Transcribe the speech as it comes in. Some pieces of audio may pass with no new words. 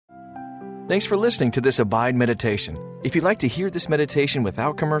Thanks for listening to this Abide meditation. If you'd like to hear this meditation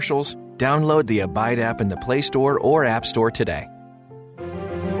without commercials, download the Abide app in the Play Store or App Store today.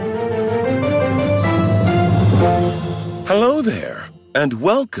 Hello there, and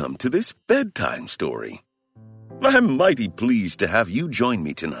welcome to this bedtime story. I'm mighty pleased to have you join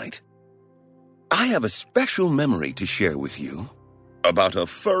me tonight. I have a special memory to share with you about a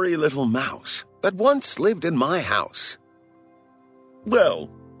furry little mouse that once lived in my house. Well,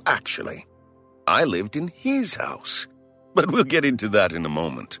 actually, I lived in his house, but we'll get into that in a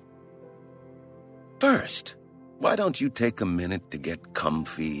moment. First, why don't you take a minute to get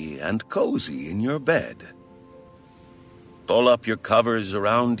comfy and cozy in your bed? Pull up your covers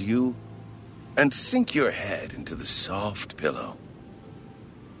around you and sink your head into the soft pillow.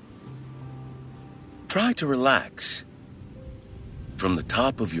 Try to relax from the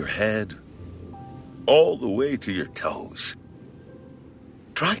top of your head all the way to your toes.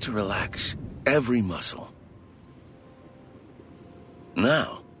 Try to relax every muscle.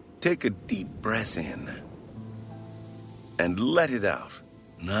 Now, take a deep breath in and let it out,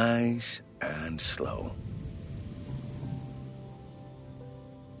 nice and slow.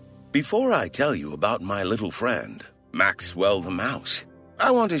 Before I tell you about my little friend, Maxwell the Mouse,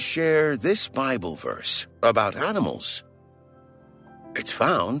 I want to share this Bible verse about animals. It's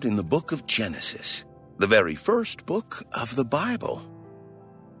found in the book of Genesis, the very first book of the Bible.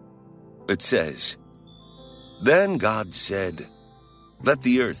 It says, "Then God said, 'Let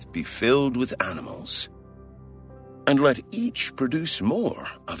the earth be filled with animals, and let each produce more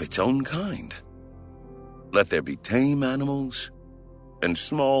of its own kind. Let there be tame animals, and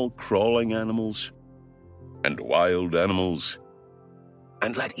small crawling animals, and wild animals,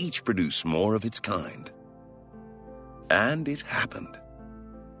 and let each produce more of its kind.' And it happened."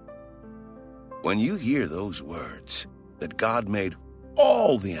 When you hear those words, that God made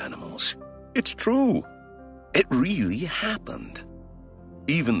all the animals, it's true. It really happened.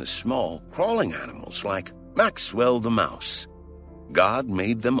 Even the small crawling animals like Maxwell the Mouse, God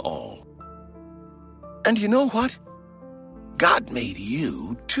made them all. And you know what? God made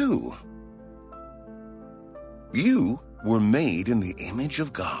you too. You were made in the image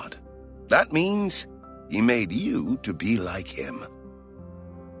of God. That means He made you to be like Him.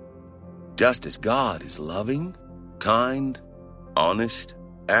 Just as God is loving, kind, honest,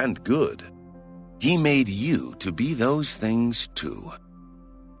 and good, He made you to be those things too.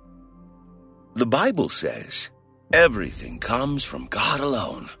 The Bible says everything comes from God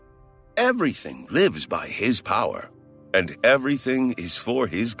alone. Everything lives by His power, and everything is for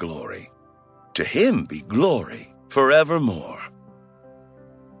His glory. To Him be glory forevermore.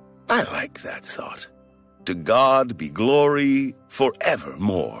 I like that thought. To God be glory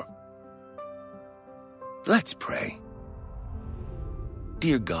forevermore. Let's pray.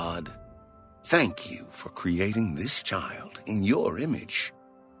 Dear God, thank you for creating this child in your image.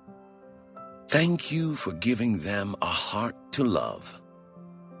 Thank you for giving them a heart to love.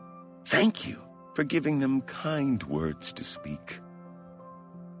 Thank you for giving them kind words to speak.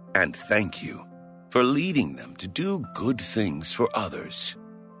 And thank you for leading them to do good things for others.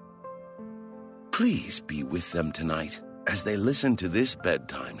 Please be with them tonight as they listen to this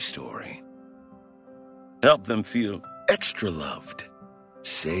bedtime story. Help them feel extra loved,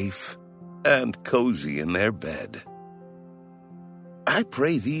 safe, and cozy in their bed. I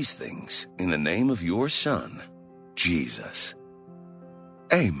pray these things in the name of your Son, Jesus.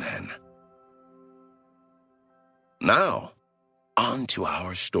 Amen. Now, on to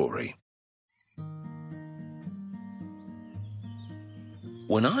our story.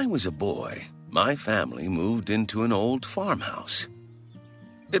 When I was a boy, my family moved into an old farmhouse.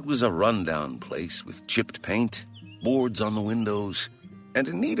 It was a rundown place with chipped paint, boards on the windows, and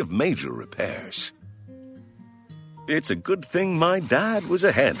in need of major repairs. It's a good thing my dad was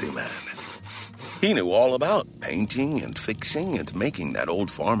a handyman. He knew all about painting and fixing and making that old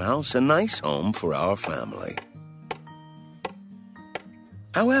farmhouse a nice home for our family.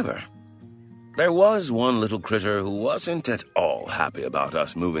 However, there was one little critter who wasn't at all happy about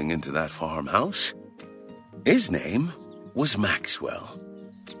us moving into that farmhouse. His name was Maxwell,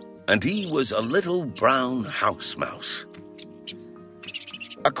 and he was a little brown house mouse.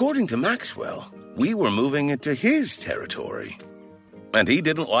 According to Maxwell, we were moving into his territory, and he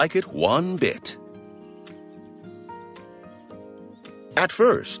didn't like it one bit. At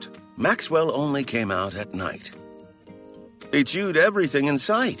first, Maxwell only came out at night. He chewed everything in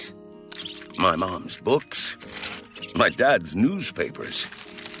sight. My mom's books, my dad's newspapers,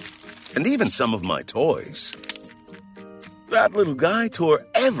 and even some of my toys. That little guy tore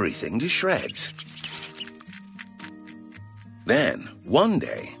everything to shreds. Then, one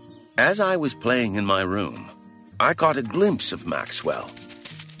day, As I was playing in my room, I caught a glimpse of Maxwell,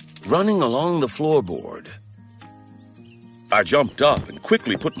 running along the floorboard. I jumped up and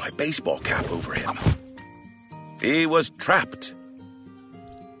quickly put my baseball cap over him. He was trapped.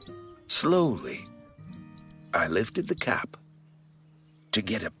 Slowly, I lifted the cap to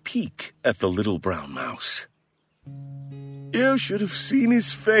get a peek at the little brown mouse. You should have seen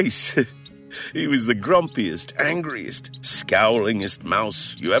his face. He was the grumpiest, angriest, scowlingest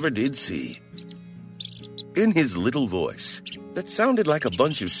mouse you ever did see. In his little voice, that sounded like a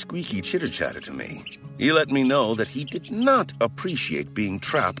bunch of squeaky chitter-chatter to me, he let me know that he did not appreciate being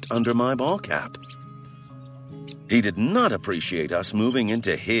trapped under my ball cap. He did not appreciate us moving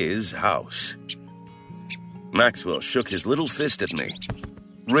into his house. Maxwell shook his little fist at me,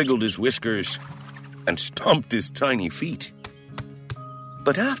 wriggled his whiskers, and stomped his tiny feet.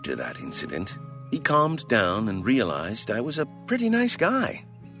 But after that incident, he calmed down and realized I was a pretty nice guy.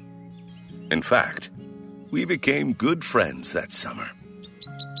 In fact, we became good friends that summer.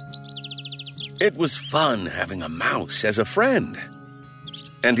 It was fun having a mouse as a friend.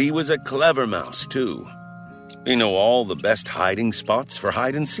 And he was a clever mouse, too. He knew all the best hiding spots for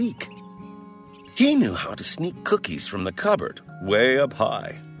hide and seek. He knew how to sneak cookies from the cupboard way up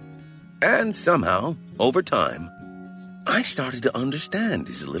high. And somehow, over time, I started to understand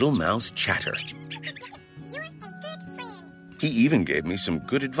his little mouse chatter. You're a good friend. He even gave me some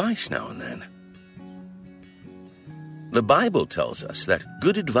good advice now and then. The Bible tells us that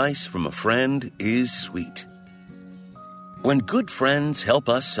good advice from a friend is sweet. When good friends help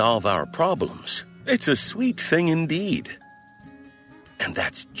us solve our problems, it's a sweet thing indeed. And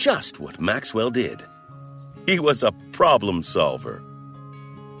that's just what Maxwell did. He was a problem solver.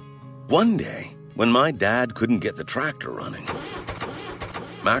 One day, when my dad couldn't get the tractor running,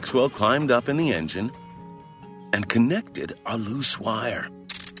 Maxwell climbed up in the engine and connected a loose wire.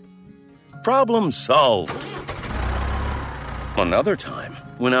 Problem solved. Another time,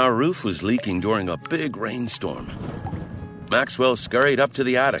 when our roof was leaking during a big rainstorm, Maxwell scurried up to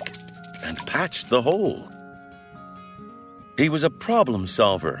the attic and patched the hole. He was a problem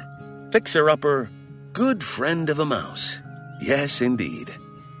solver, fixer-upper, good friend of a mouse. Yes, indeed.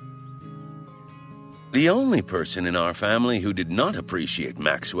 The only person in our family who did not appreciate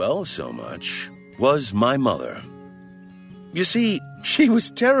Maxwell so much was my mother. You see, she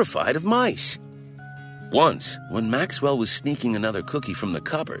was terrified of mice. Once, when Maxwell was sneaking another cookie from the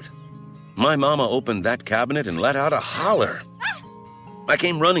cupboard, my mama opened that cabinet and let out a holler. I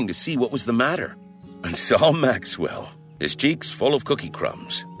came running to see what was the matter and saw Maxwell, his cheeks full of cookie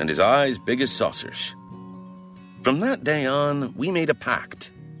crumbs and his eyes big as saucers. From that day on, we made a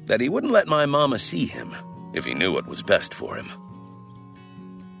pact that he wouldn't let my mama see him if he knew what was best for him.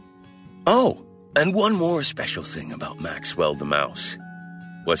 Oh, and one more special thing about Maxwell the mouse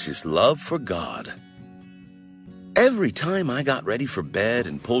was his love for God. Every time I got ready for bed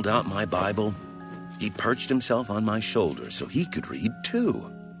and pulled out my Bible, he perched himself on my shoulder so he could read too.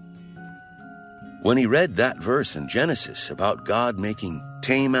 When he read that verse in Genesis about God making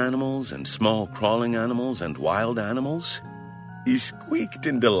tame animals and small crawling animals and wild animals, he squeaked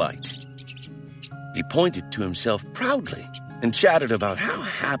in delight. He pointed to himself proudly and chatted about how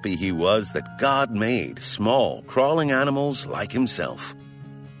happy he was that God made small crawling animals like himself.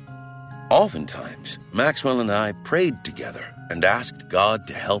 Oftentimes, Maxwell and I prayed together and asked God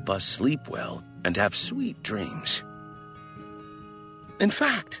to help us sleep well and have sweet dreams. In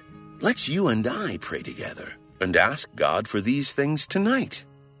fact, let's you and I pray together and ask God for these things tonight.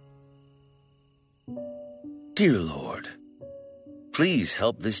 Dear Lord, please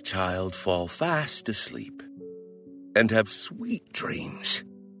help this child fall fast asleep and have sweet dreams.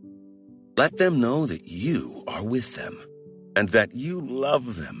 Let them know that you are with them and that you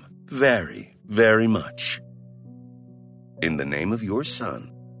love them very, very much. In the name of your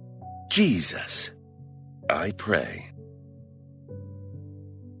Son, Jesus, I pray.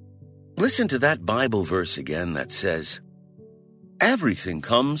 Listen to that Bible verse again that says, everything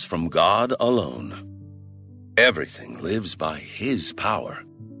comes from God alone. Everything lives by His power.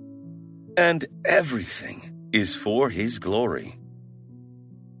 And everything is for His glory.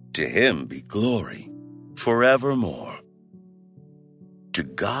 To Him be glory forevermore. To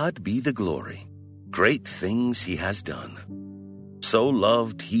God be the glory, great things He has done. So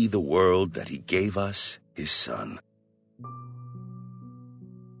loved He the world that He gave us His Son.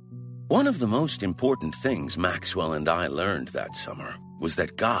 One of the most important things Maxwell and I learned that summer was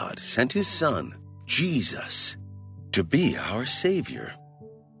that God sent His Son, Jesus, to be our Savior.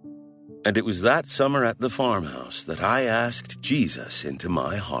 And it was that summer at the farmhouse that I asked Jesus into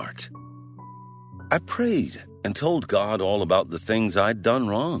my heart. I prayed and told God all about the things I'd done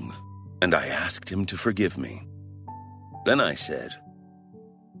wrong and I asked him to forgive me. Then I said,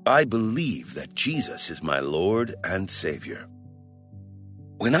 I believe that Jesus is my Lord and Savior.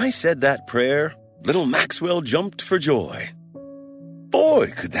 When I said that prayer, little Maxwell jumped for joy.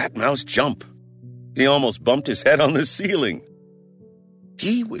 Boy, could that mouse jump! He almost bumped his head on the ceiling.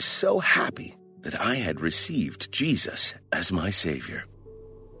 He was so happy that I had received Jesus as my Savior.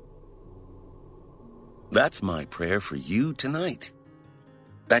 That's my prayer for you tonight,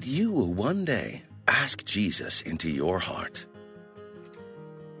 that you will one day ask Jesus into your heart.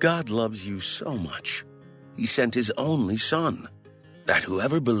 God loves you so much, He sent His only Son, that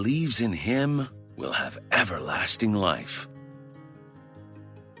whoever believes in Him will have everlasting life.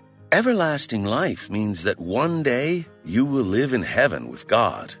 Everlasting life means that one day you will live in heaven with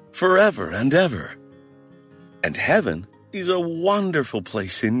God forever and ever. And heaven is a wonderful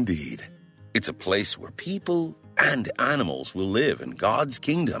place indeed. It's a place where people and animals will live in God's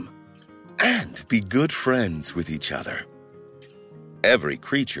kingdom and be good friends with each other. Every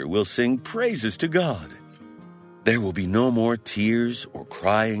creature will sing praises to God. There will be no more tears or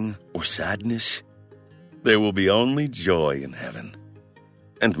crying or sadness. There will be only joy in heaven.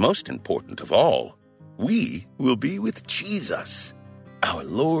 And most important of all, we will be with Jesus, our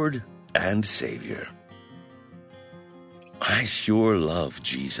Lord and Savior. I sure love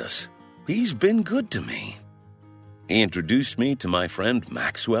Jesus. He's been good to me. He introduced me to my friend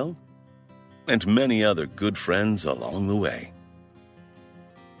Maxwell and many other good friends along the way.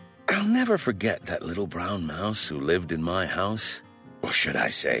 I'll never forget that little brown mouse who lived in my house, or should I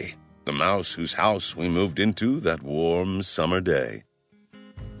say, the mouse whose house we moved into that warm summer day.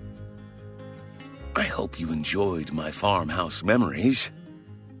 I hope you enjoyed my farmhouse memories.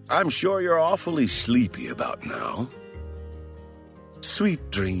 I'm sure you're awfully sleepy about now. Sweet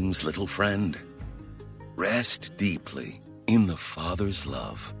dreams, little friend. Rest deeply in the Father's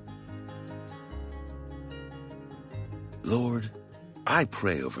love. Lord, I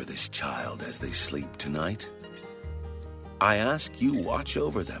pray over this child as they sleep tonight. I ask you watch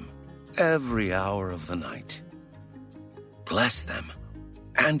over them every hour of the night. Bless them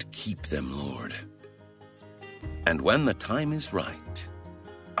and keep them, Lord. And when the time is right,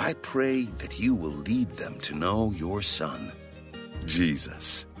 I pray that you will lead them to know your Son,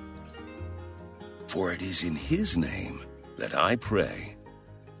 Jesus. For it is in His name that I pray.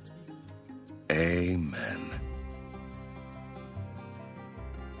 Amen.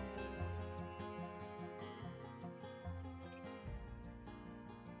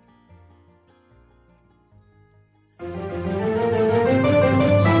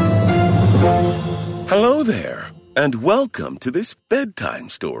 Hello there, and welcome to this bedtime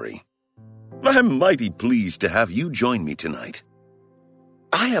story. I'm mighty pleased to have you join me tonight.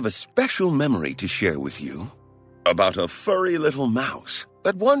 I have a special memory to share with you about a furry little mouse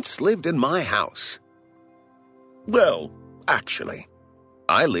that once lived in my house. Well, actually,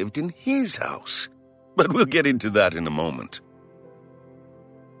 I lived in his house, but we'll get into that in a moment.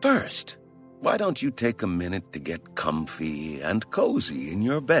 First, why don't you take a minute to get comfy and cozy in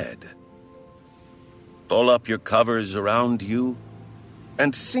your bed? Pull up your covers around you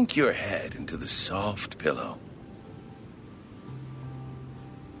and sink your head into the soft pillow.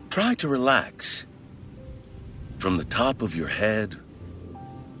 Try to relax from the top of your head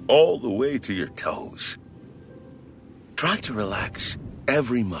all the way to your toes. Try to relax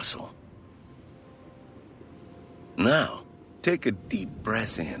every muscle. Now, take a deep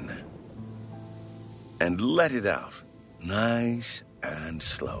breath in and let it out, nice and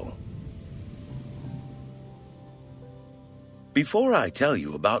slow. Before I tell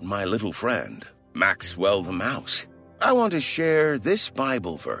you about my little friend, Maxwell the Mouse, I want to share this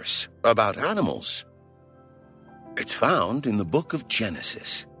Bible verse about animals. It's found in the book of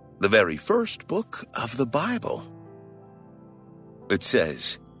Genesis, the very first book of the Bible. It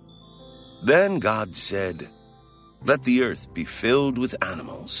says, "Then God said, 'Let the earth be filled with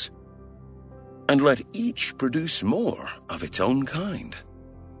animals, and let each produce more of its own kind.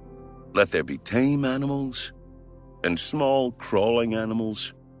 Let there be tame animals, and small crawling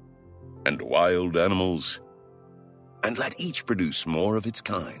animals, and wild animals, and let each produce more of its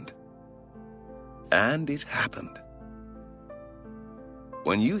kind.' And it happened."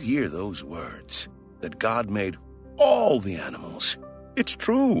 When you hear those words, that God made all the animals, it's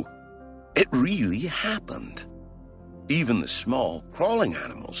true. It really happened. Even the small crawling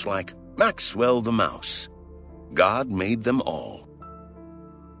animals like Maxwell the Mouse, God made them all.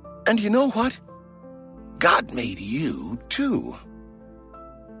 And you know what? God made you too.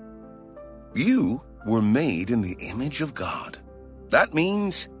 You were made in the image of God. That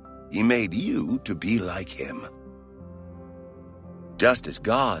means He made you to be like Him. Just as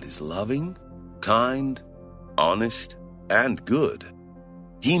God is loving, kind, honest, and good,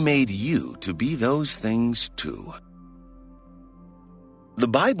 He made you to be those things too. The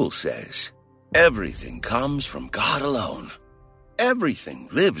Bible says, everything comes from God alone. Everything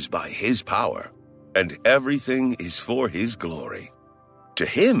lives by His power, and everything is for His glory. To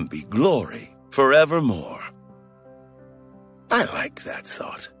Him be glory forevermore. I like that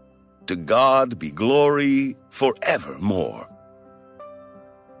thought. To God be glory forevermore.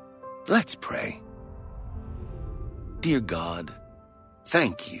 Let's pray. Dear God,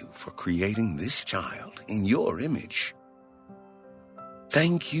 thank you for creating this child in your image.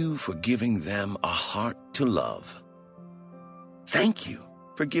 Thank you for giving them a heart to love. Thank you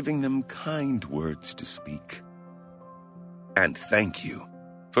for giving them kind words to speak. And thank you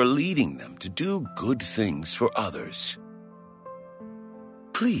for leading them to do good things for others.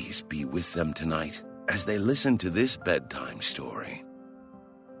 Please be with them tonight as they listen to this bedtime story.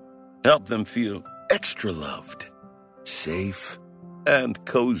 Help them feel extra loved, safe, and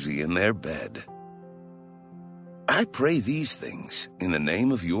cozy in their bed. I pray these things in the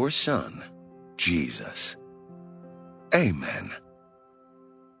name of your Son, Jesus. Amen.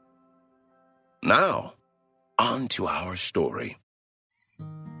 Now, on to our story.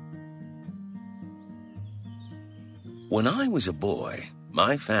 When I was a boy,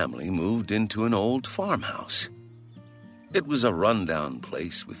 my family moved into an old farmhouse. It was a rundown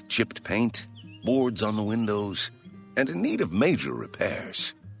place with chipped paint, boards on the windows, and in need of major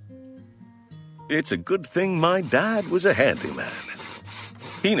repairs. It's a good thing my dad was a handyman.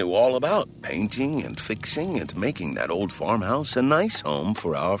 He knew all about painting and fixing and making that old farmhouse a nice home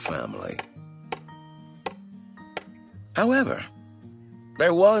for our family. However,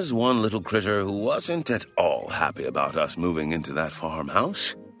 there was one little critter who wasn't at all happy about us moving into that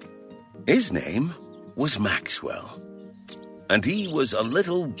farmhouse. His name was Maxwell, and he was a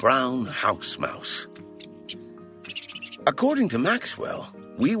little brown house mouse. According to Maxwell,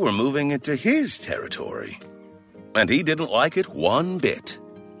 we were moving into his territory, and he didn't like it one bit.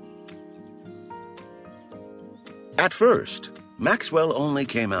 At first, Maxwell only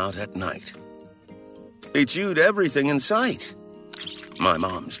came out at night. He chewed everything in sight. My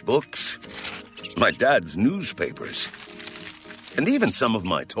mom's books, my dad's newspapers, and even some of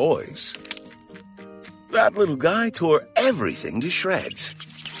my toys. That little guy tore everything to shreds.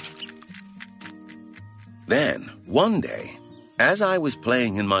 Then, one day, as I was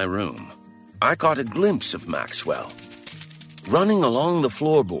playing in my room, I caught a glimpse of Maxwell, running along the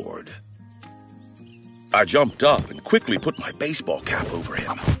floorboard. I jumped up and quickly put my baseball cap over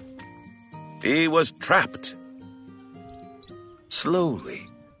him. He was trapped. Slowly,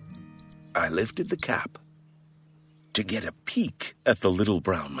 I lifted the cap to get a peek at the little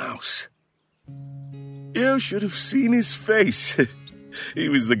brown mouse. You should have seen his face. He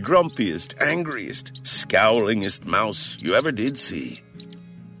was the grumpiest, angriest, scowlingest mouse you ever did see.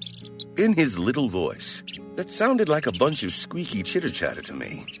 In his little voice, that sounded like a bunch of squeaky chitter-chatter to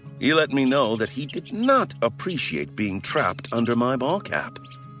me, he let me know that he did not appreciate being trapped under my ball cap.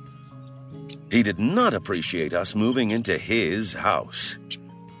 He did not appreciate us moving into his house.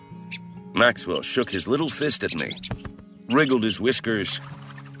 Maxwell shook his little fist at me, wriggled his whiskers,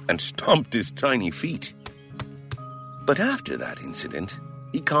 and stomped his tiny feet. But after that incident,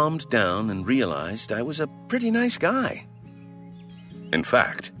 he calmed down and realized I was a pretty nice guy. In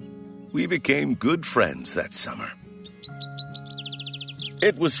fact, we became good friends that summer.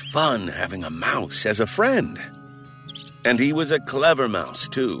 It was fun having a mouse as a friend. And he was a clever mouse,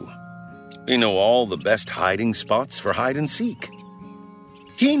 too. He knew all the best hiding spots for hide and seek.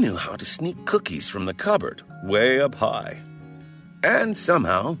 He knew how to sneak cookies from the cupboard way up high. And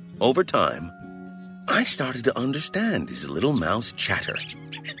somehow, over time, I started to understand his little mouse chatter.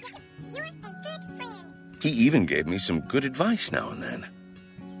 You're a good friend. He even gave me some good advice now and then.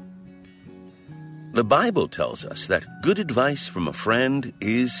 The Bible tells us that good advice from a friend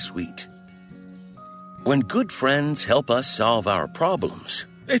is sweet. When good friends help us solve our problems,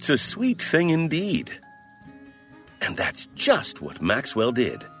 it's a sweet thing indeed. And that's just what Maxwell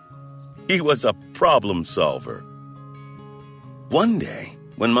did. He was a problem solver. One day,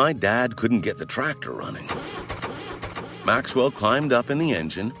 when my dad couldn't get the tractor running, Maxwell climbed up in the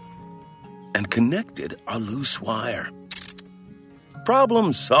engine and connected a loose wire.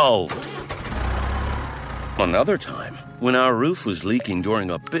 Problem solved. Another time, when our roof was leaking during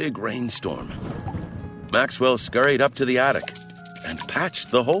a big rainstorm, Maxwell scurried up to the attic and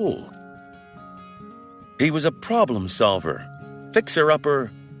patched the hole. He was a problem solver, fixer-upper,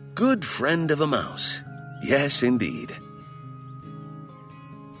 good friend of a mouse. Yes, indeed.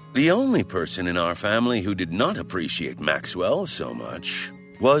 The only person in our family who did not appreciate Maxwell so much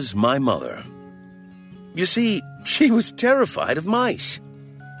was my mother. You see, she was terrified of mice.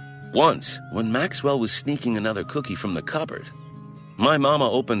 Once, when Maxwell was sneaking another cookie from the cupboard, my mama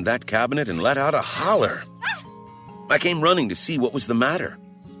opened that cabinet and let out a holler. I came running to see what was the matter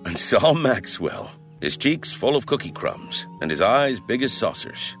and saw Maxwell, his cheeks full of cookie crumbs and his eyes big as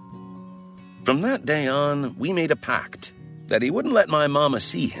saucers. From that day on, we made a pact that he wouldn't let my mama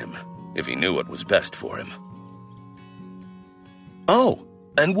see him if he knew what was best for him. Oh,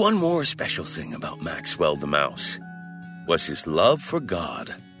 and one more special thing about Maxwell the Mouse was his love for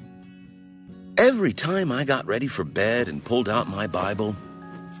God. Every time I got ready for bed and pulled out my Bible,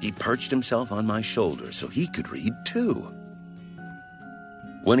 he perched himself on my shoulder so he could read too.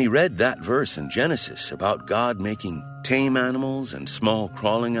 When he read that verse in Genesis about God making tame animals and small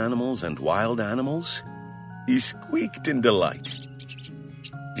crawling animals and wild animals, he squeaked in delight.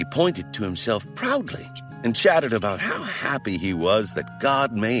 He pointed to himself proudly and chatted about how happy he was that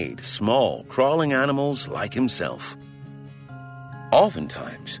God made small crawling animals like himself.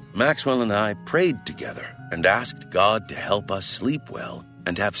 Oftentimes, Maxwell and I prayed together and asked God to help us sleep well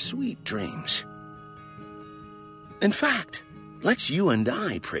and have sweet dreams. In fact, let's you and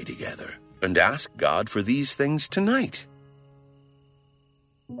I pray together and ask God for these things tonight.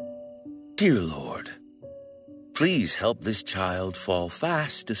 Dear Lord, please help this child fall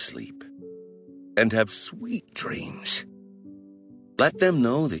fast asleep and have sweet dreams. Let them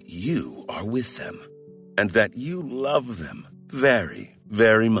know that you are with them and that you love them very,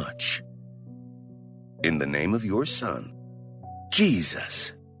 very much. In the name of your Son,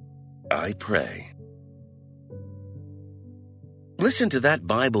 Jesus, I pray. Listen to that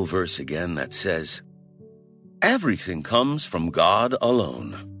Bible verse again that says, everything comes from God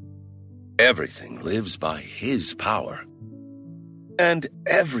alone. Everything lives by His power. And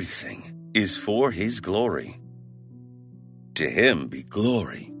everything is for His glory. To Him be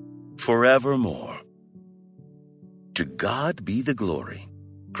glory forevermore. To God be the glory,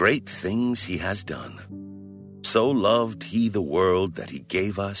 great things He has done. So loved He the world that He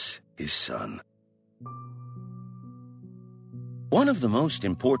gave us His Son. One of the most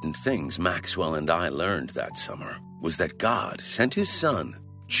important things Maxwell and I learned that summer was that God sent His Son,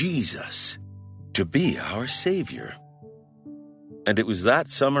 Jesus, to be our Savior. And it was that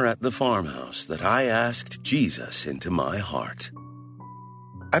summer at the farmhouse that I asked Jesus into my heart.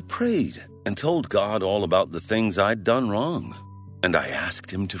 I prayed and told God all about the things I'd done wrong, and I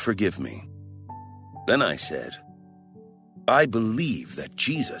asked Him to forgive me. Then I said, I believe that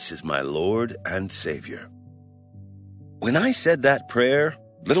Jesus is my Lord and Savior. When I said that prayer,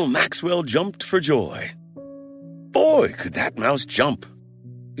 little Maxwell jumped for joy. Boy, could that mouse jump!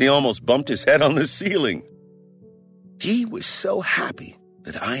 He almost bumped his head on the ceiling. He was so happy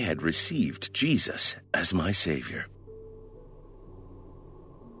that I had received Jesus as my Savior.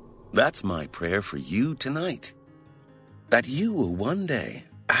 That's my prayer for you tonight, that you will one day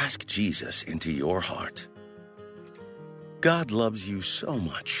ask Jesus into your heart. God loves you so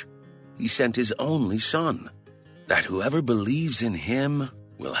much, He sent His only Son, that whoever believes in Him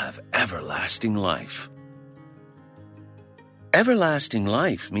will have everlasting life. Everlasting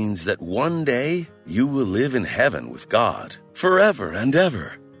life means that one day you will live in heaven with God forever and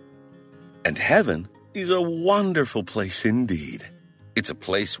ever. And heaven is a wonderful place indeed. It's a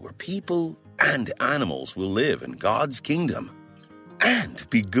place where people and animals will live in God's kingdom and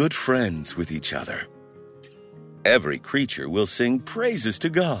be good friends with each other. Every creature will sing praises to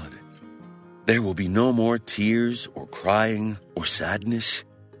God. There will be no more tears or crying or sadness.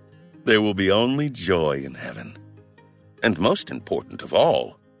 There will be only joy in heaven. And most important of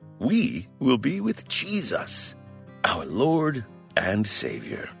all, we will be with Jesus, our Lord and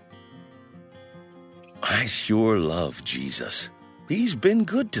Savior. I sure love Jesus. He's been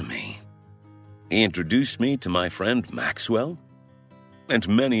good to me. He introduced me to my friend Maxwell and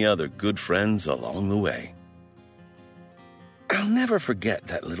many other good friends along the way. I'll never forget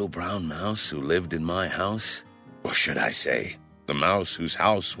that little brown mouse who lived in my house, or should I say, the mouse whose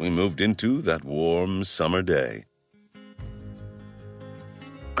house we moved into that warm summer day.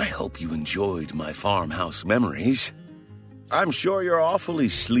 I hope you enjoyed my farmhouse memories. I'm sure you're awfully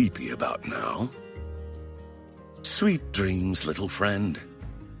sleepy about now. Sweet dreams, little friend.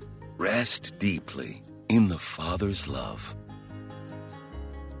 Rest deeply in the Father's love.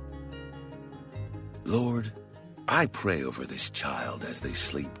 Lord, I pray over this child as they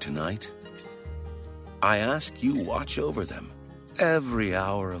sleep tonight. I ask you watch over them every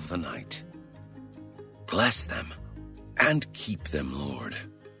hour of the night. Bless them and keep them, Lord.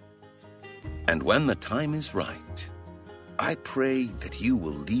 And when the time is right, I pray that you will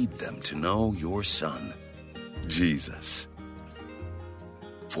lead them to know your Son, Jesus.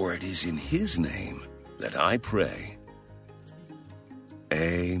 For it is in his name that I pray.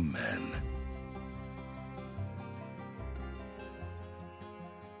 Amen.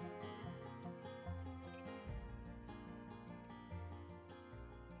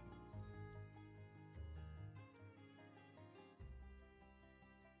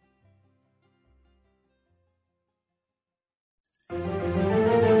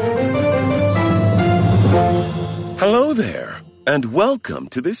 Hello there, and welcome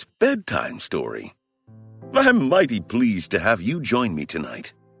to this bedtime story. I'm mighty pleased to have you join me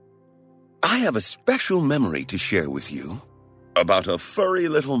tonight. I have a special memory to share with you about a furry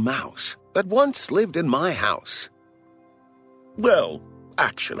little mouse that once lived in my house. Well,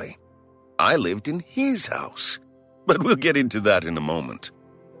 actually, I lived in his house, but we'll get into that in a moment.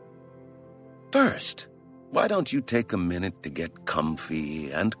 First, why don't you take a minute to get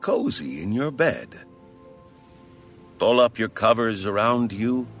comfy and cozy in your bed? Pull up your covers around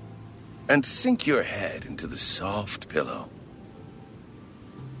you and sink your head into the soft pillow.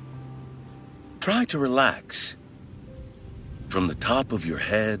 Try to relax from the top of your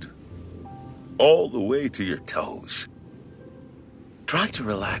head all the way to your toes. Try to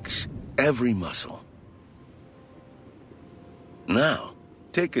relax every muscle. Now,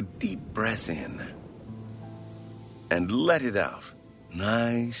 take a deep breath in and let it out,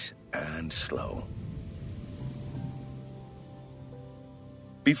 nice and slow.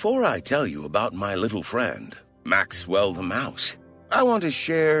 Before I tell you about my little friend, Maxwell the Mouse, I want to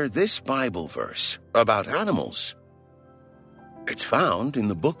share this Bible verse about animals. It's found in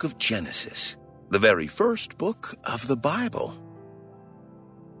the book of Genesis, the very first book of the Bible.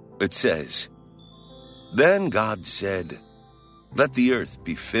 It says, "Then God said, 'Let the earth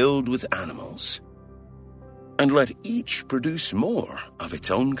be filled with animals, and let each produce more of its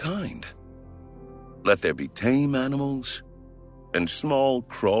own kind. Let there be tame animals, and small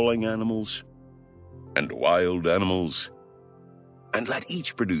crawling animals, and wild animals, and let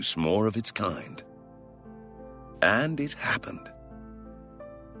each produce more of its kind.' And it happened."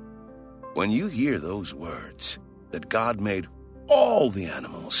 When you hear those words, that God made all the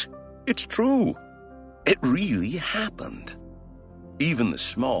animals, it's true. It really happened. Even the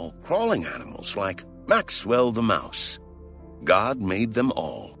small crawling animals like Maxwell the Mouse, God made them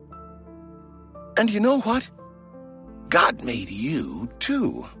all. And you know what? God made you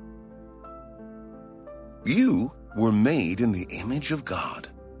too. You were made in the image of God.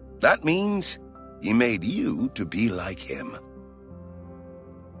 That means he made you to be like him.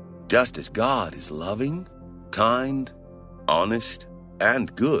 Just as God is loving, kind, honest,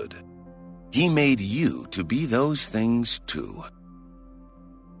 and good, he made you to be those things too.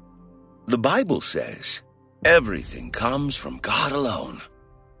 The Bible says everything comes from God alone.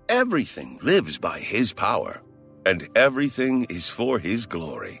 Everything lives by his power, and everything is for his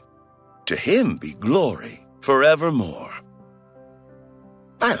glory. To him be glory forevermore.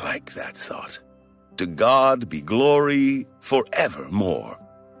 I like that thought. To God be glory forevermore.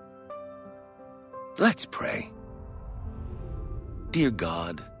 Let's pray. Dear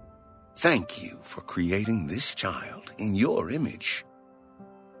God, thank you for creating this child in your image.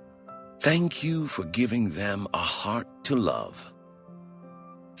 Thank you for giving them a heart to love.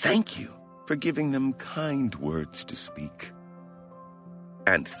 Thank you for giving them kind words to speak.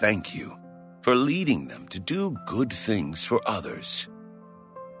 And thank you for leading them to do good things for others.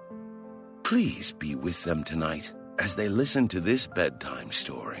 Please be with them tonight as they listen to this bedtime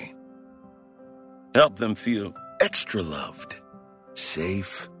story. Help them feel extra loved,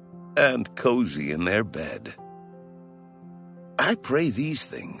 safe, and cozy in their bed. I pray these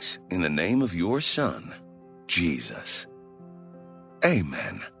things in the name of your Son, Jesus.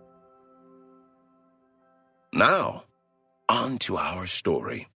 Amen. Now, on to our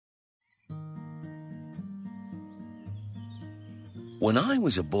story. When I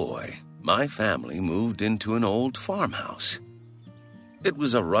was a boy, my family moved into an old farmhouse. It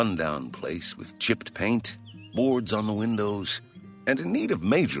was a rundown place with chipped paint, boards on the windows, and in need of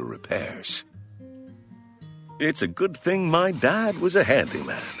major repairs. It's a good thing my dad was a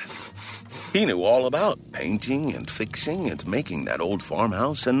handyman. He knew all about painting and fixing and making that old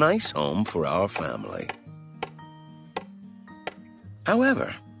farmhouse a nice home for our family.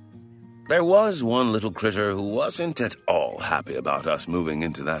 However, there was one little critter who wasn't at all happy about us moving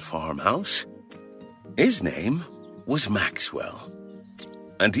into that farmhouse. His name was Maxwell,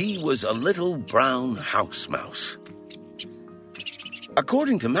 and he was a little brown house mouse.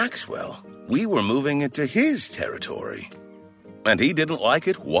 According to Maxwell, we were moving into his territory, and he didn't like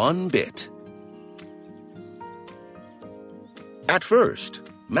it one bit. At first,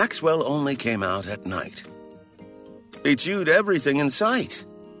 Maxwell only came out at night. He chewed everything in sight.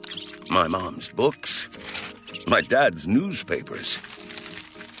 My mom's books, my dad's newspapers,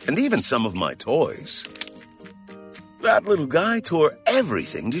 and even some of my toys. That little guy tore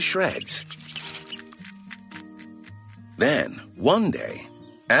everything to shreds. Then, one day,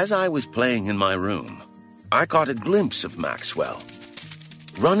 as I was playing in my room, I caught a glimpse of Maxwell,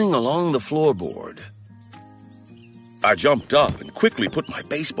 running along the floorboard. I jumped up and quickly put my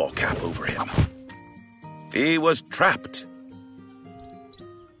baseball cap over him. He was trapped.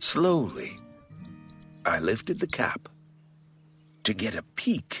 Slowly, I lifted the cap to get a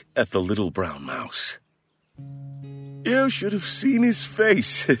peek at the little brown mouse. You should have seen his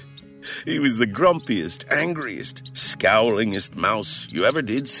face. He was the grumpiest, angriest, scowlingest mouse you ever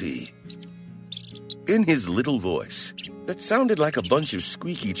did see. In his little voice, that sounded like a bunch of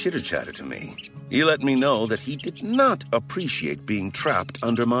squeaky chitter-chatter to me, he let me know that he did not appreciate being trapped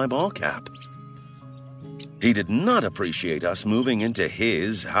under my ball cap. He did not appreciate us moving into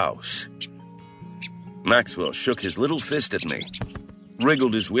his house. Maxwell shook his little fist at me,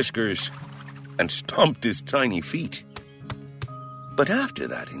 wriggled his whiskers, and stomped his tiny feet. But after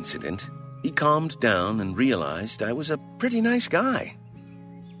that incident, he calmed down and realized I was a pretty nice guy.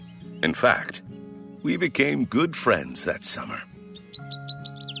 In fact, we became good friends that summer.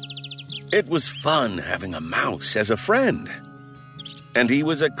 It was fun having a mouse as a friend. And he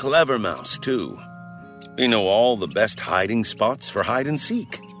was a clever mouse, too. He knew all the best hiding spots for hide and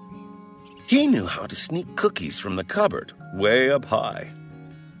seek. He knew how to sneak cookies from the cupboard way up high.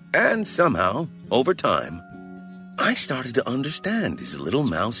 And somehow, over time, I started to understand his little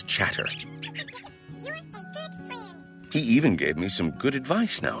mouse chatter. You're a good friend. He even gave me some good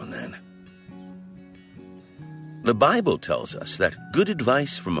advice now and then. The Bible tells us that good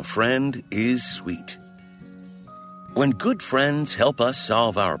advice from a friend is sweet. When good friends help us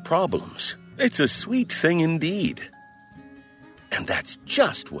solve our problems, it's a sweet thing indeed. And that's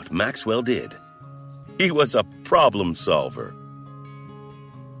just what Maxwell did. He was a problem solver.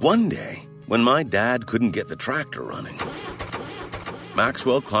 One day, when my dad couldn't get the tractor running,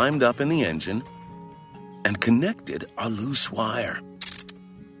 Maxwell climbed up in the engine and connected a loose wire.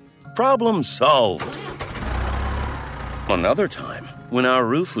 Problem solved. Another time, when our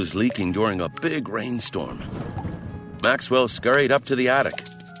roof was leaking during a big rainstorm, Maxwell scurried up to the attic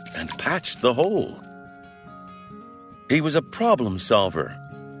and patched the hole. He was a problem solver,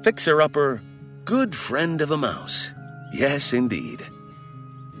 fixer-upper, good friend of a mouse. Yes, indeed.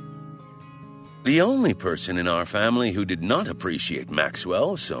 The only person in our family who did not appreciate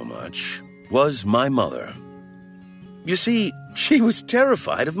Maxwell so much was my mother. You see, she was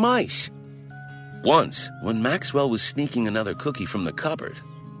terrified of mice. Once, when Maxwell was sneaking another cookie from the cupboard,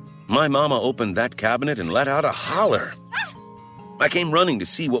 my mama opened that cabinet and let out a holler. I came running to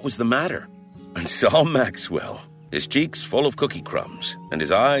see what was the matter and saw Maxwell, his cheeks full of cookie crumbs and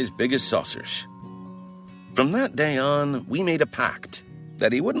his eyes big as saucers. From that day on, we made a pact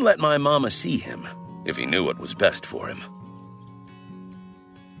that he wouldn't let my mama see him if he knew what was best for him.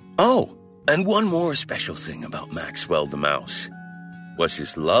 Oh, and one more special thing about Maxwell the mouse was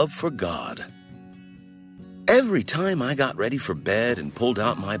his love for God. Every time I got ready for bed and pulled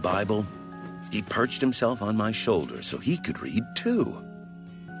out my Bible, he perched himself on my shoulder so he could read too.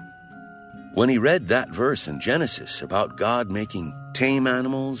 When he read that verse in Genesis about God making tame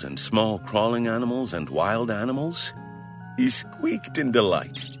animals and small crawling animals and wild animals, he squeaked in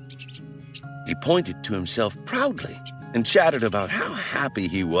delight. He pointed to himself proudly and chattered about how happy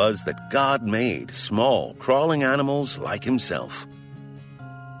he was that God made small crawling animals like himself.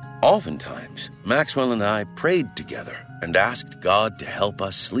 Oftentimes, Maxwell and I prayed together and asked God to help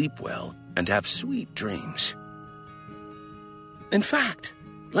us sleep well and have sweet dreams. In fact,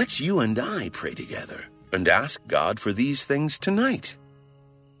 let's you and I pray together and ask God for these things tonight.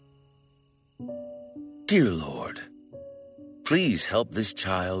 Dear Lord, please help this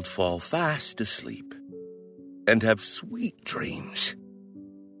child fall fast asleep and have sweet dreams.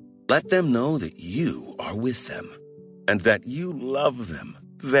 Let them know that you are with them and that you love them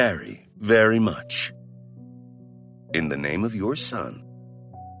very, very much. In the name of your Son,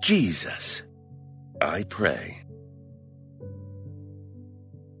 Jesus, I pray.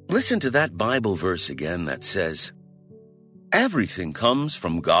 Listen to that Bible verse again that says, everything comes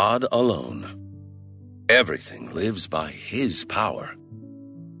from God alone. Everything lives by His power.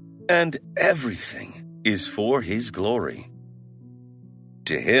 And everything is for His glory.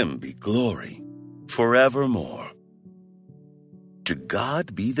 To Him be glory forevermore. To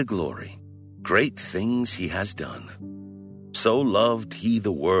God be the glory. Great things He has done. So loved He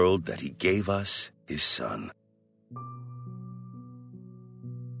the world that He gave us His Son.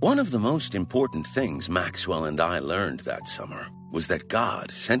 One of the most important things Maxwell and I learned that summer was that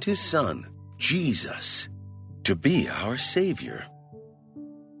God sent His Son, Jesus, to be our Savior.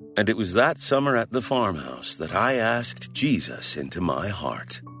 And it was that summer at the farmhouse that I asked Jesus into my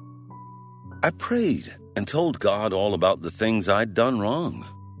heart. I prayed and told God all about the things I'd done wrong,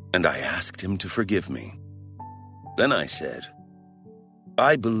 and I asked Him to forgive me. Then I said,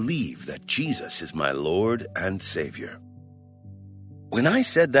 I believe that Jesus is my Lord and Savior. When I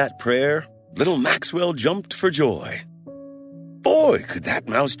said that prayer, little Maxwell jumped for joy. Boy, could that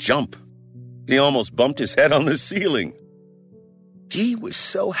mouse jump! He almost bumped his head on the ceiling. He was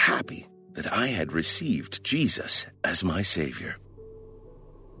so happy that I had received Jesus as my Savior.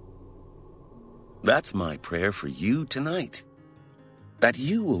 That's my prayer for you tonight, that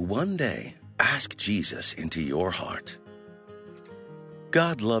you will one day ask Jesus into your heart.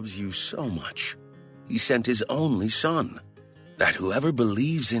 God loves you so much, He sent His only Son, that whoever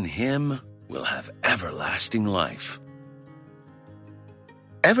believes in Him will have everlasting life.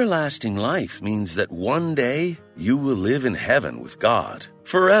 Everlasting life means that one day you will live in heaven with God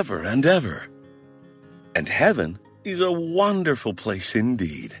forever and ever. And heaven is a wonderful place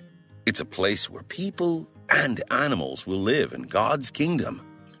indeed. It's a place where people and animals will live in God's kingdom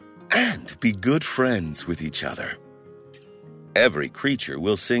and be good friends with each other. Every creature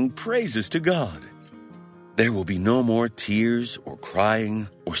will sing praises to God. There will be no more tears or crying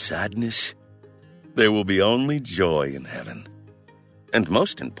or sadness. There will be only joy in heaven. And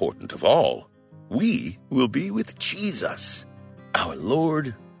most important of all, we will be with Jesus, our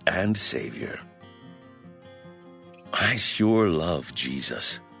Lord and Savior. I sure love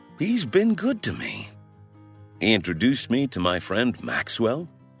Jesus. He's been good to me. He introduced me to my friend Maxwell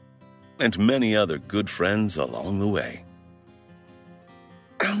and many other good friends along the way.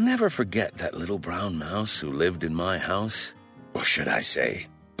 I'll never forget that little brown mouse who lived in my house, or should I say,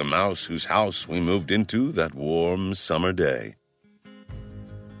 the mouse whose house we moved into that warm summer day.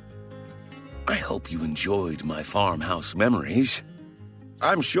 I hope you enjoyed my farmhouse memories.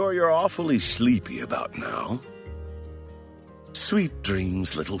 I'm sure you're awfully sleepy about now. Sweet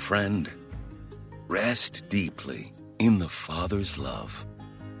dreams, little friend. Rest deeply in the Father's love.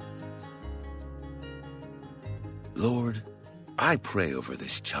 Lord, I pray over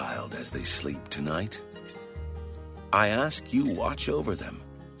this child as they sleep tonight. I ask you watch over them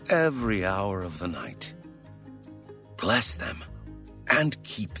every hour of the night. Bless them and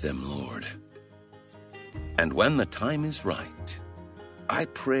keep them, Lord. And when the time is right, I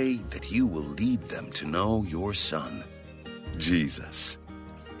pray that you will lead them to know your Son, Jesus.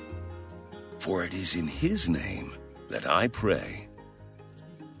 For it is in His name that I pray.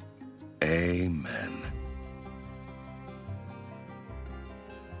 Amen.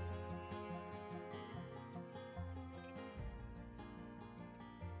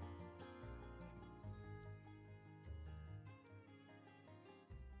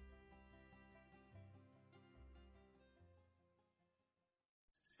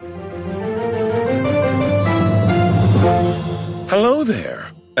 Hello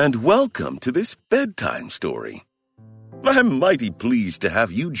there, and welcome to this bedtime story. I'm mighty pleased to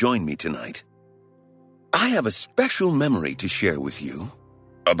have you join me tonight. I have a special memory to share with you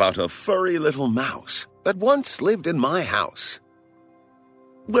about a furry little mouse that once lived in my house.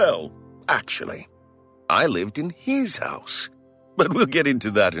 Well, actually, I lived in his house, but we'll get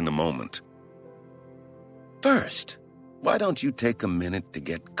into that in a moment. First, why don't you take a minute to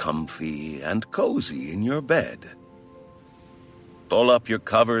get comfy and cozy in your bed? Pull up your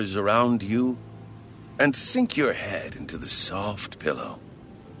covers around you and sink your head into the soft pillow.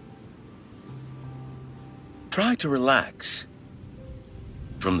 Try to relax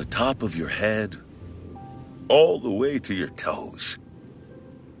from the top of your head all the way to your toes.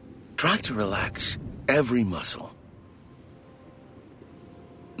 Try to relax every muscle.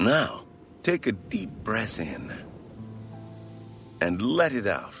 Now, take a deep breath in and let it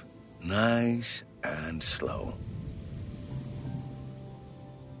out, nice and slow.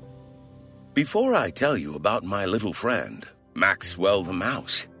 Before I tell you about my little friend, Maxwell the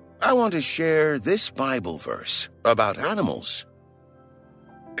Mouse, I want to share this Bible verse about animals.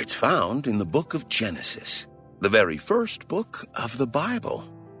 It's found in the book of Genesis, the very first book of the Bible.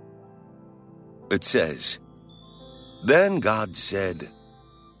 It says, "Then God said,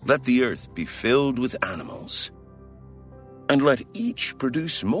 'Let the earth be filled with animals, and let each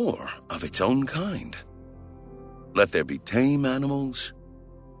produce more of its own kind. Let there be tame animals,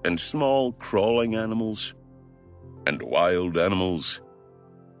 and small crawling animals, and wild animals,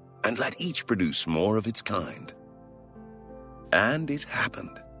 and let each produce more of its kind.' And it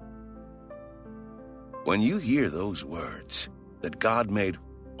happened." When you hear those words, that God made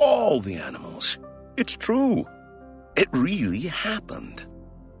All the animals. It's true. It really happened.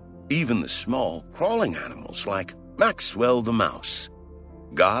 Even the small, crawling animals like Maxwell the mouse.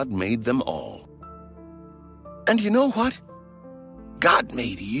 God made them all. And you know what? God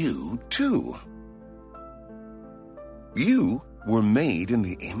made you, too. You were made in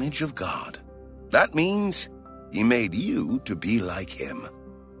the image of God. That means He made you to be like Him.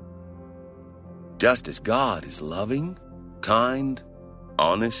 Just as God is loving, kind,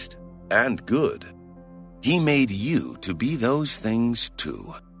 honest, and good, He made you to be those things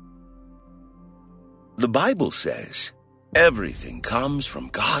too. The Bible says everything comes from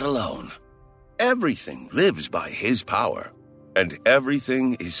God alone. Everything lives by His power, and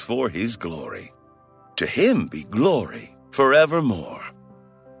everything is for His glory. To Him be glory forevermore.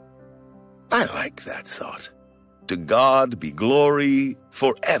 I like that thought. To God be glory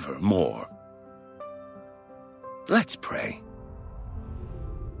forevermore. Let's pray.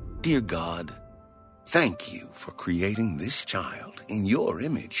 Dear God, thank You for creating this child in Your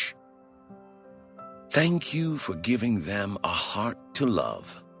image. Thank You for giving them a heart to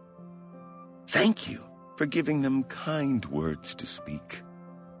love. Thank You for giving them kind words to speak.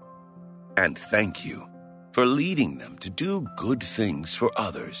 And thank You for leading them to do good things for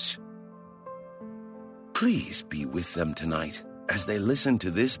others. Please be with them tonight as they listen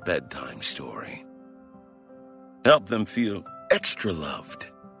to this bedtime story. Help them feel extra loved,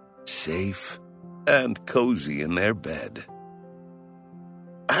 safe, and cozy in their bed.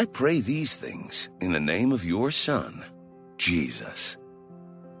 I pray these things in the name of Your Son, Jesus.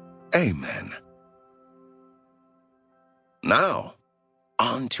 Amen. Now,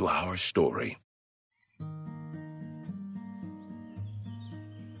 on to our story.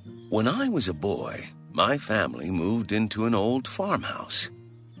 When I was a boy, my family moved into an old farmhouse.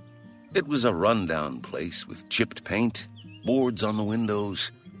 It was a rundown place with chipped paint, boards on the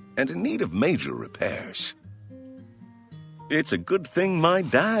windows, and in need of major repairs. It's a good thing my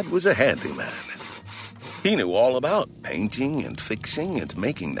dad was a handyman. He knew all about painting and fixing and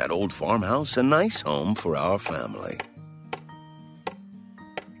making that old farmhouse a nice home for our family.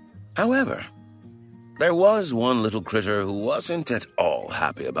 However, there was one little critter who wasn't at all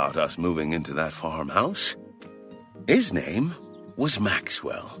happy about us moving into that farmhouse. His name was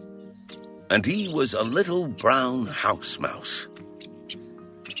Maxwell, and he was a little brown house mouse.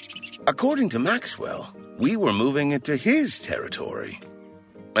 According to Maxwell, we were moving into his territory,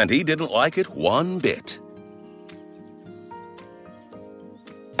 and he didn't like it one bit.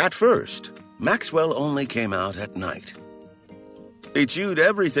 At first, Maxwell only came out at night. He chewed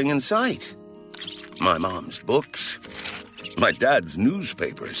everything in sight. My mom's books, my dad's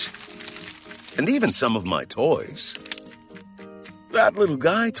newspapers, and even some of my toys. That little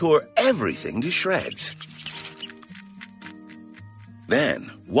guy tore everything to shreds.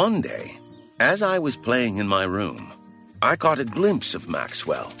 Then, one day, as I was playing in my room, I caught a glimpse of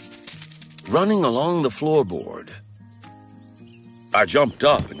Maxwell, running along the floorboard. I jumped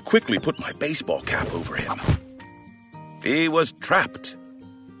up and quickly put my baseball cap over him. He was trapped.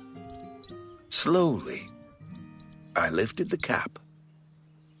 Slowly, I lifted the cap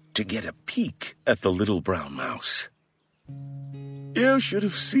to get a peek at the little brown mouse. You should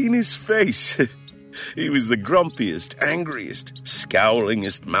have seen his face. He was the grumpiest, angriest,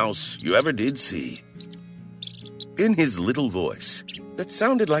 scowlingest mouse you ever did see. In his little voice, that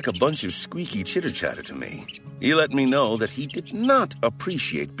sounded like a bunch of squeaky chitter-chatter to me, he let me know that he did not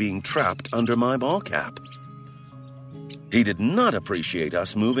appreciate being trapped under my ball cap. He did not appreciate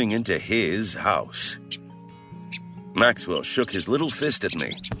us moving into his house. Maxwell shook his little fist at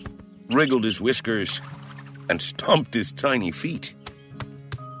me, wriggled his whiskers, and stomped his tiny feet.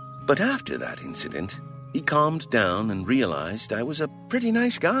 But after that incident, he calmed down and realized I was a pretty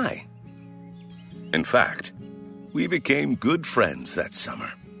nice guy. In fact, we became good friends that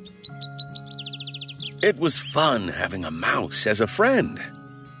summer. It was fun having a mouse as a friend.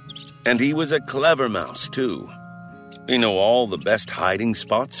 And he was a clever mouse, too. He knew all the best hiding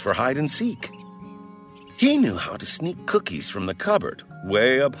spots for hide and seek. He knew how to sneak cookies from the cupboard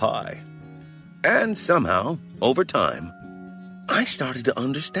way up high. And somehow, over time, I started to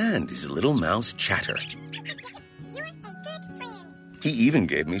understand his little mouse chatter. You're a good friend. He even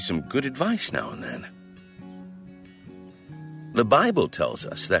gave me some good advice now and then. The Bible tells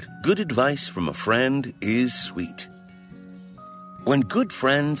us that good advice from a friend is sweet. When good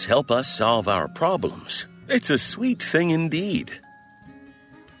friends help us solve our problems, it's a sweet thing indeed.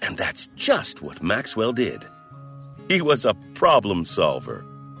 And that's just what Maxwell did. He was a problem solver.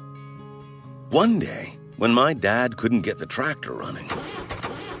 One day, when my dad couldn't get the tractor running,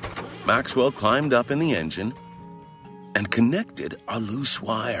 Maxwell climbed up in the engine, and connected a loose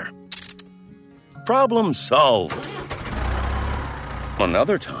wire. Problem solved.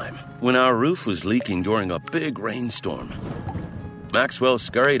 Another time, when our roof was leaking during a big rainstorm, Maxwell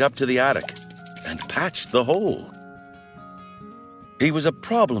scurried up to the attic and patched the hole. He was a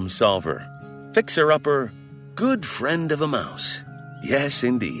problem solver, fixer-upper, good friend of a mouse. Yes,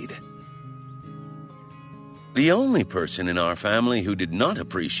 indeed. The only person in our family who did not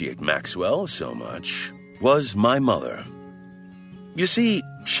appreciate Maxwell so much was my mother. You see,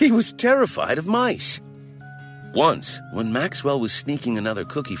 she was terrified of mice. Once, when Maxwell was sneaking another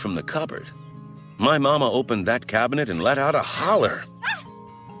cookie from the cupboard, my mama opened that cabinet and let out a holler.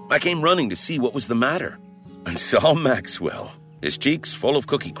 I came running to see what was the matter and saw Maxwell, his cheeks full of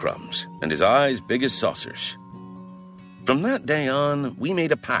cookie crumbs and his eyes big as saucers. From that day on, we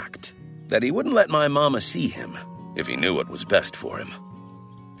made a pact that he wouldn't let my mama see him if he knew what was best for him.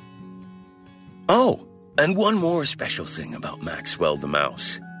 Oh, and one more special thing about Maxwell the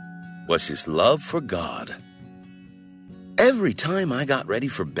Mouse was his love for God. Every time I got ready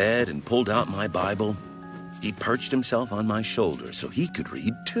for bed and pulled out my Bible, he perched himself on my shoulder so he could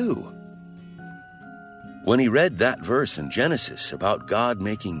read too. When he read that verse in Genesis about God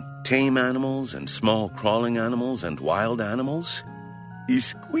making tame animals and small crawling animals and wild animals, he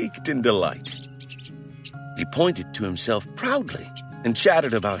squeaked in delight. He pointed to himself proudly and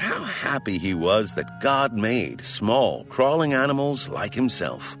chatted about how happy he was that God made small crawling animals like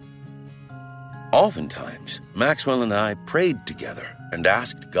himself. Oftentimes, Maxwell and I prayed together and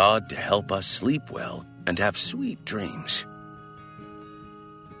asked God to help us sleep well and have sweet dreams.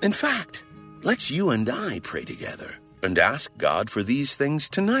 In fact, let's you and I pray together and ask God for these things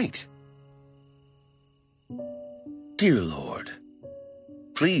tonight. Dear Lord,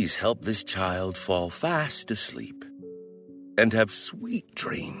 please help this child fall fast asleep and have sweet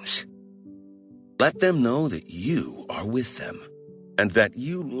dreams. Let them know that you are with them and that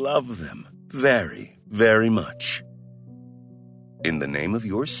you love them very, very much. In the name of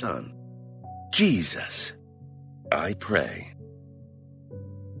your Son, Jesus, I pray.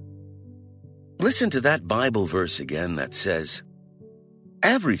 Listen to that Bible verse again that says,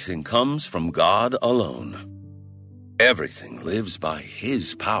 everything comes from God alone. Everything lives by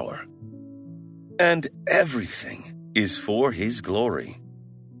His power. And everything is for His glory.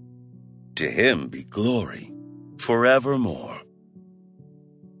 To Him be glory forevermore.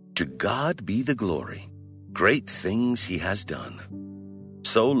 To God be the glory, great things He has done.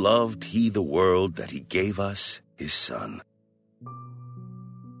 So loved He the world that He gave us His Son.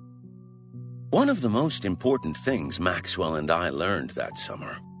 One of the most important things Maxwell and I learned that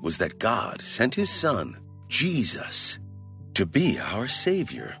summer was that God sent His Son, Jesus, to be our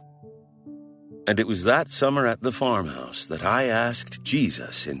Savior. And it was that summer at the farmhouse that I asked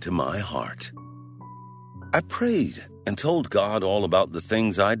Jesus into my heart. I prayed and told God all about the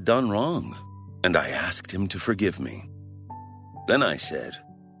things I'd done wrong, and I asked Him to forgive me. Then I said,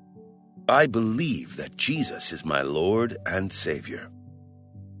 I believe that Jesus is my Lord and Savior.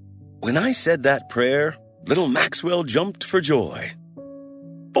 When I said that prayer, little Maxwell jumped for joy.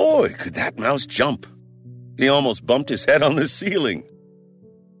 Boy, could that mouse jump! He almost bumped his head on the ceiling.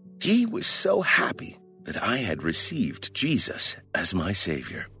 He was so happy that I had received Jesus as my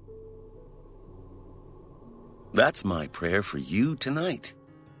Savior. That's my prayer for you tonight,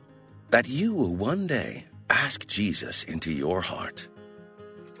 that you will one day ask Jesus into your heart.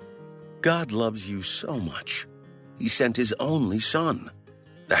 God loves you so much, He sent His only Son,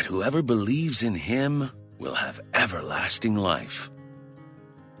 that whoever believes in Him will have everlasting life.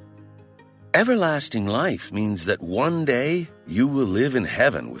 Everlasting life means that one day you will live in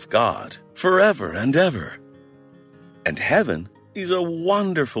heaven with God forever and ever. And heaven is a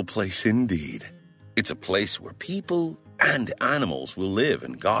wonderful place indeed. It's a place where people and animals will live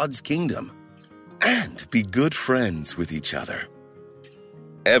in God's kingdom and be good friends with each other.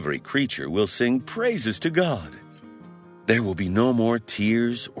 Every creature will sing praises to God. There will be no more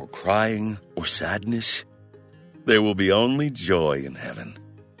tears or crying or sadness. There will be only joy in heaven.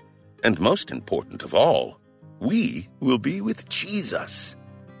 And most important of all, we will be with Jesus,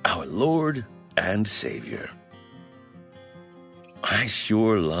 our Lord and Savior. I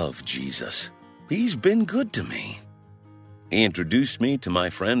sure love Jesus. He's been good to me. He introduced me to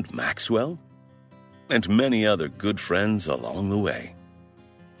my friend Maxwell and many other good friends along the way.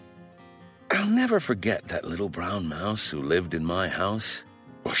 I'll never forget that little brown mouse who lived in my house,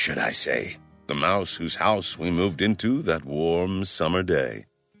 or should I say, the mouse whose house we moved into that warm summer day.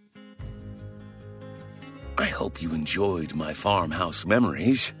 I hope you enjoyed my farmhouse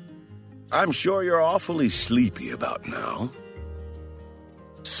memories. I'm sure you're awfully sleepy about now.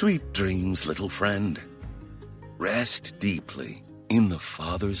 Sweet dreams, little friend. Rest deeply in the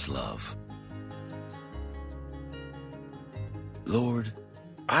Father's love. Lord,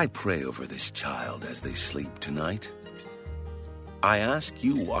 I pray over this child as they sleep tonight. I ask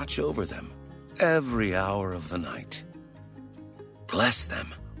you watch over them every hour of the night. Bless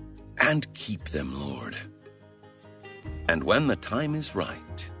them and keep them, Lord. And when the time is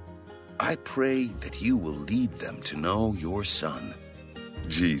right, I pray that you will lead them to know your Son,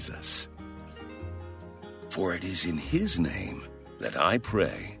 Jesus. For it is in his name that I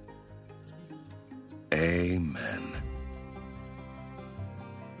pray. Amen.